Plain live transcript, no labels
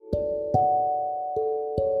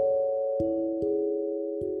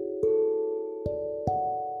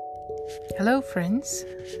Hello, friends.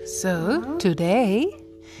 So, today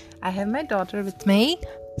I have my daughter with me.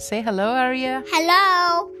 Say hello, Arya.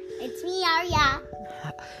 Hello, it's me, Arya.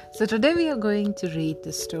 So, today we are going to read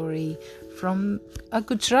the story from a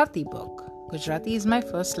Gujarati book. Gujarati is my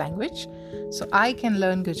first language, so I can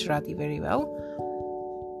learn Gujarati very well.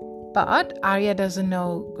 But Arya doesn't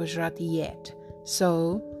know Gujarati yet.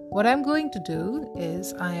 So, what I'm going to do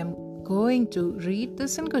is I am going to read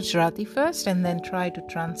this in Gujarati first and then try to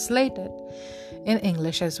translate it in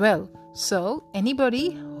English as well. So, anybody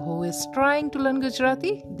who is trying to learn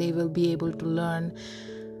Gujarati, they will be able to learn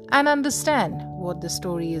and understand what the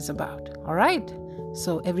story is about. Alright?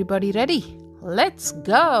 So, everybody ready? Let's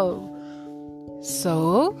go! So,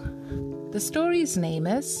 the story's name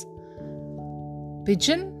is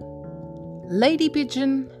Pigeon, Lady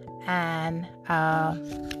Pigeon, and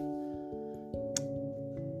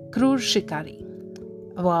Cruel Shikari.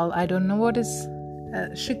 Well, I don't know what is...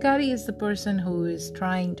 Shikari is the person who is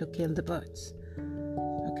trying to kill the birds.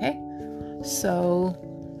 Okay? So,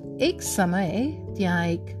 એક સમયે ત્યાં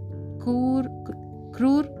એક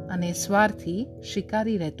ક્રૂર અને સ્વાર્થી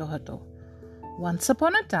શિકારી રહેતો હતો. Once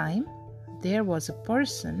upon a time, there was a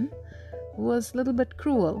person who was a little bit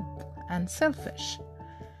cruel and selfish.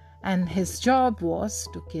 And his job was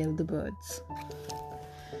to kill the birds.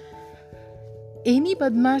 એની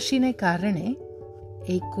બદમાશીને કારણે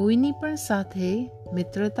એ કોઈની પણ સાથે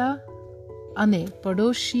મિત્રતા અને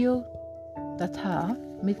પડોશીઓ તથા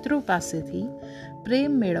મિત્રો પાસેથી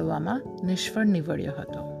પ્રેમ મેળવવામાં નિષ્ફળ નિવડ્યો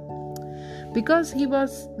હતો. Because he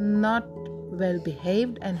was not well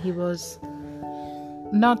behaved and he was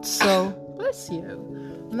not so,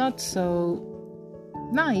 not so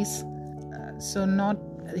nice,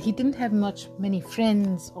 he didn't have many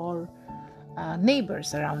friends or neighbors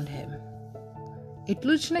around him.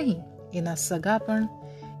 એટલું જ નહીં, એના સગા પણ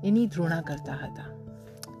એની ધૃણા કરતા હતા.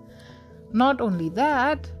 Not only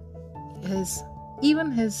that, even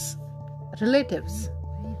his relatives,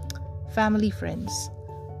 family friends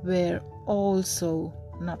were also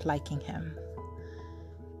not liking him.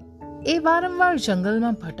 એ વારંવાર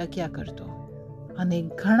જંગલમાં ભટક્યા કરતો અને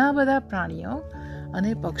ઘણા બધા પ્રાણીઓ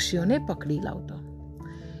અને પક્ષીઓને પકડી લાવતો.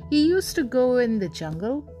 He used to go in the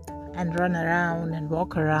jungle and run around and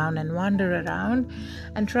walk around and wander around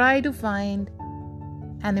and try to find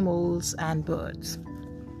animals and birds.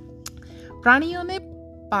 પ્રાણીઓને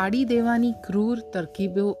પાડી દેવાની ક્રૂર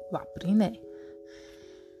તરકીબો વાપરીને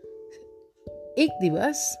એક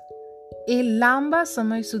દિવસ એ લાંબા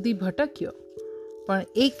સમય સુધી ભટક્યો, પણ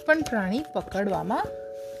એક પણ પ્રાણી પકડવામાં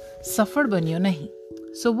સફળ બન્યો નહીં.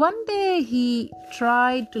 So one day he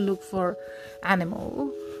tried to look for animal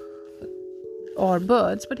or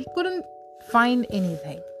birds, but he couldn't find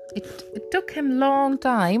anything. It took him long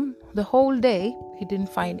time. The whole day he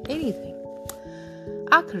didn't find anything.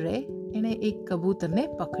 આખરે એણે એક કબૂતરીને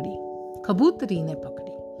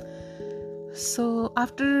પકડી. So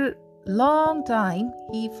after long time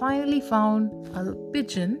he finally found a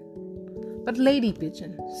pigeon, but lady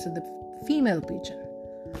pigeon, so the female pigeon.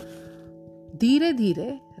 ધીરે ધીરે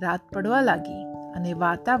રાત પડવા લાગી અને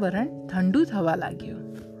વાતાવરણ ઠંડુ થવા લાગ્યું.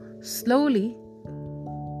 Slowly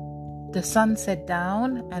the sun set down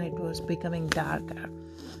and it was becoming darker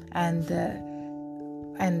and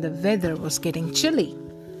the weather was getting chilly.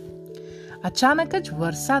 અચાનક જ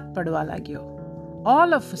વરસાદ પડવા લાગ્યો. All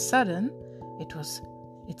of a sudden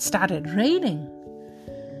it started raining.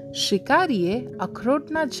 શિકારીએ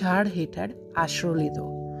અખરોટના ઝાડ હેઠળ આશરો લીધો.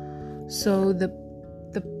 So the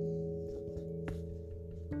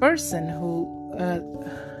person who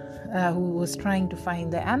was trying to find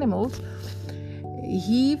the animals,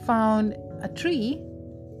 he found a tree,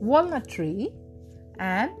 walnut tree,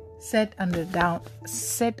 and sat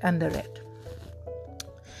under it.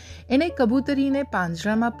 એને કબૂતરીને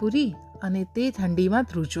પાંજરામાં પૂરી અને તે ઠંડીમાં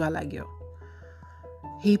ધ્રુજવા લાગ્યો.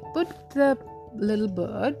 He put the little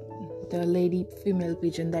bird, the lady female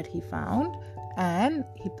pigeon that he found, and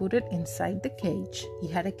he put it inside the cage. He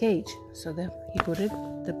had a cage, so he put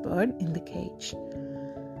the bird in the cage.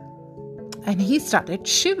 And he started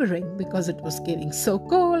shivering because it was getting so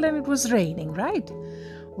cold and it was raining, right?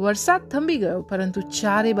 વરસાદ થંભી ગયો, પરંતુ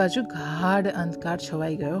ચારે બાજુ ગાઢ અંધકાર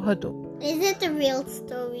છવાઈ ગયો હતો. Is it a real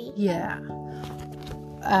story? Yeah.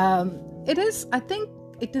 It is, I think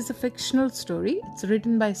it is a fictional story. It's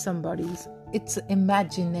written by somebody. It's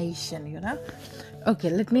imagination,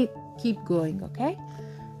 Okay, let me keep going, okay?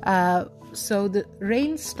 So the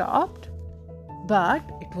rain stopped, but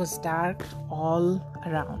it was dark all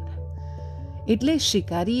around. એટલે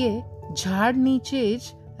શિકારીએ ઝાડ નીચે જ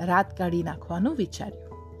રાત કાઢી નાખવાનું વિચાર્યું.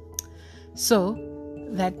 So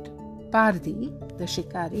that Pardi, the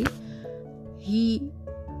shikari, he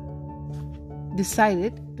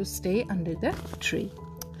decided to stay under the tree.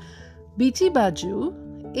 બીજી બાજુ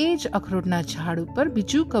એ જ અખરોટના ઝાડ ઉપર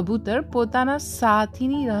બીજું કબૂતર પોતાના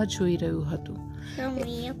સાથીની રાહ જોઈ રહ્યું હતું.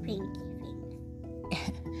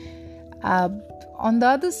 On the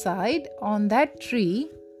other side, on that tree,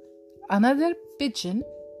 another pigeon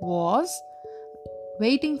was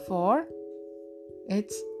waiting for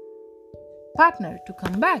its partner to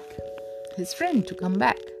come back, his friend to come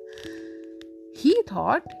back. He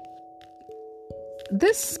thought,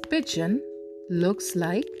 this pigeon looks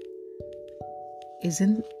like is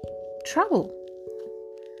in trouble.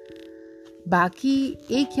 બાકી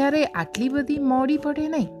એ ક્યારે આટલી બધી મોડી પડે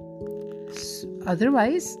નહીં.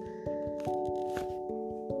 Otherwise,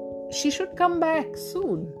 she should come back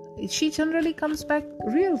soon. She generally comes back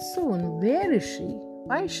real soon. Where is she?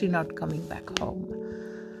 Why is she not coming back home?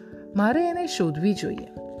 મારે એને શોધવી જોઈએ.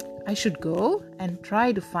 I should go and try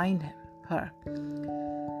to find her.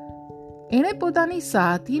 એણે પોતાની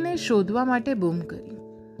સાથીને શોધવા માટે બૂમ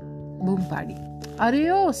પાડી. અરે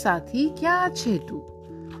ઓ સાથી, ક્યાં છે તું?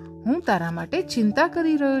 હું તારા માટે ચિંતા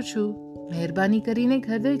કરી રહ્યો છું. મહેરબાની કરીને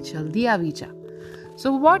ઘરે જલ્દી આવી જા. So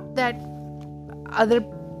what that other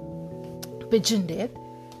pigeon did,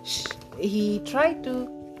 he tried to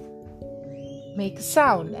make a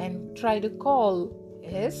sound and try to call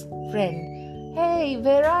his friend. Hey,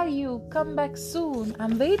 where are you? Come back soon.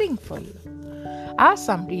 I'm waiting for you. આ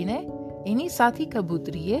સાંભળીને એની સાથી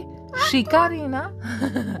કબૂતરીએ શિકારીના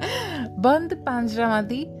બંધ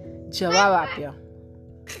પાંજરામાંથી જવાબ આપ્યો.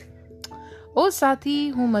 ઓ સાથી,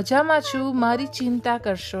 હું મજામાં છું. મારી ચિંતા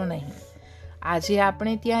કરશો નહીં. આજે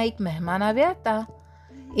આપણે ત્યાં એક મહેમાન આવ્યા હતા.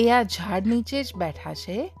 એ આ ઝાડ નીચે જ બેઠા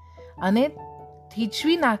છે અને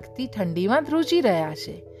થીચવી નાખતી ઠંડીમાં ધ્રુજી રહ્યા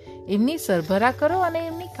છે. એમની સરભરા કરો અને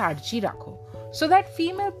એમની કાળજી રાખો. So that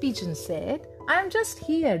female pigeon said, I'm just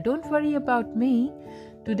here. Don't worry about me.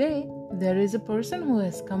 Today, there is a person who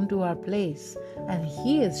has come to our place and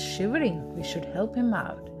he is shivering. We should help him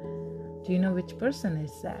out. Do you know which person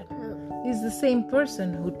is that? He's the same person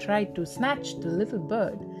who tried to snatch the little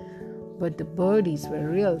bird. But the birdies were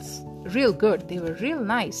real good. They were real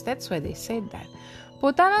nice. That's why they said that.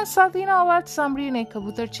 પોતાના સાથીનો અવાજ સાંભળીને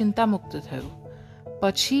કબૂતર ચિંતામુક્ત થયું.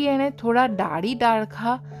 પછી એણે થોડા ડાળી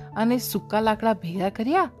ડાળખા અને સૂકા લાકડા ભેગા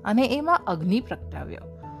કર્યા અને એમાં અગ્નિ પ્રગટાવ્યો.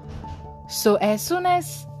 So as soon as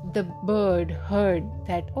the bird heard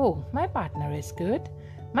that, oh, my partner is good,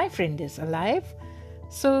 my friend is alive,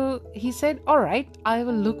 so he said, all right, I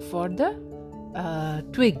will look for the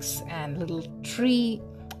twigs and little tree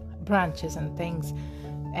branches and things,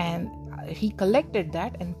 and he collected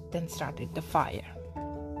that and then started the fire.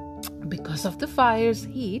 Because of the fire's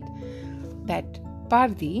heat, that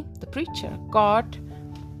Pardi, the preacher, got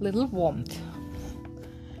little warmth.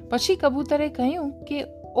 પછી કબૂતરે કહ્યું કે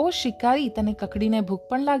ઓ શિકારી, તને કકડીને ભૂખ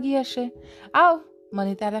પણ લાગી હશે. આવ,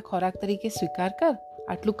 મને તારા ખોરાક તરીકે સ્વીકાર કર.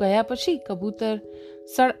 આટલું કહ્યા પછી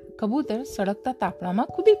કબૂતર સળગતા તાપણામાં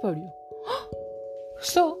કૂદી પડ્યું.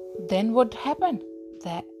 So then what happened?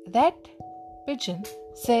 That pigeon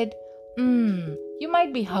said, you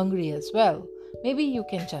might be hungry as well. Maybe you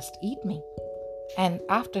can just eat me. And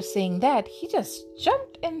after saying that, he just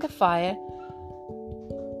jumped in the fire.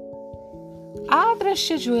 આ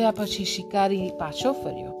દ્રશ્ય જોયા પછી શિકારી પાછો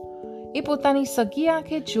ફર્યો. એ પોતાની સગી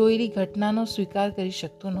આંખે જોયેલી ઘટનાનો સ્વીકાર કરી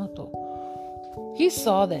શકતો નહોતો. He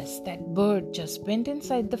saw this, that bird just went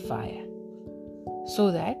inside the fire so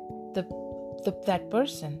that that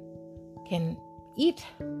person can eat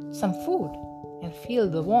some food and feel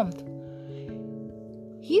the warmth.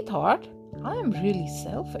 He thought, I am really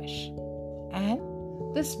selfish and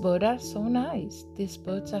this bird are so nice. These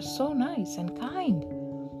birds are so nice and kind.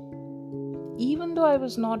 Even though I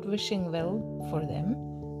was not wishing well for them,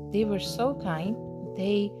 they were so kind.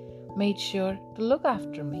 They made sure to look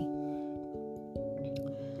after me.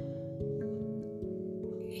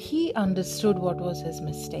 He understood what was his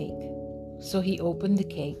mistake. So he opened the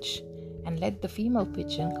cage and let the female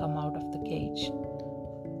pigeon come out of the cage.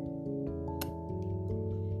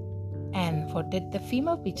 And what did the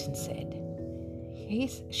female pigeon said?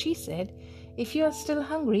 She said, if you are still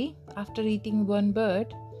hungry after eating one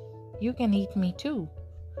bird, you can eat me too.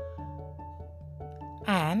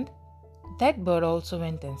 And that bird also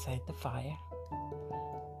went inside the fire.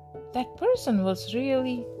 That person was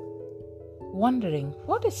really wondering,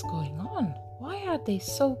 what is going on? Why are they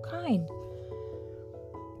so kind?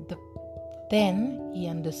 Then he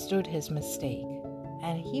understood his mistake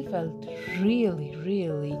and he felt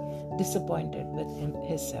really disappointed with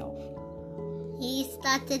himself. He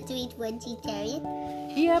started to eat vegetarian?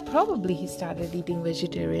 Yeah, probably he started eating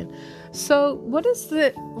vegetarian. So what is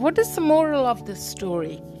the moral of this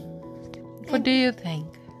story? What do you think?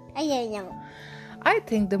 I don't know. I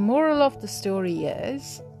think the moral of the story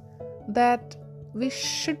is that we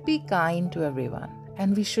should be kind to everyone,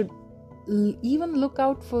 and we should even look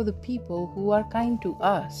out for the people who are kind to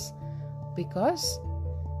us, because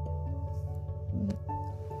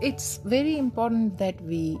it's very important that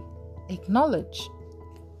we acknowledge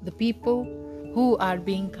the people who are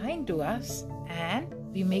being kind to us, and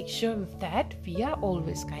we make sure that we are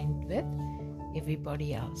always kind with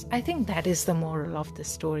everybody else. I think that is the moral of the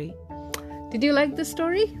story. Did you like the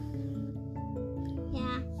story?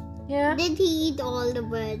 Yeah. Did he eat all the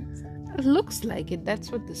birds? It looks like it.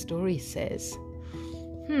 That's what the story says.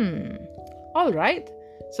 All right.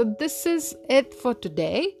 So this is it for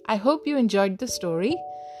today. I hope you enjoyed the story.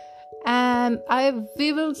 And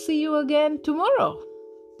we will see you again tomorrow.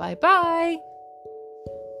 Bye-bye.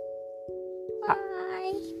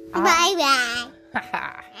 Bye.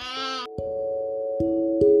 Bye-bye.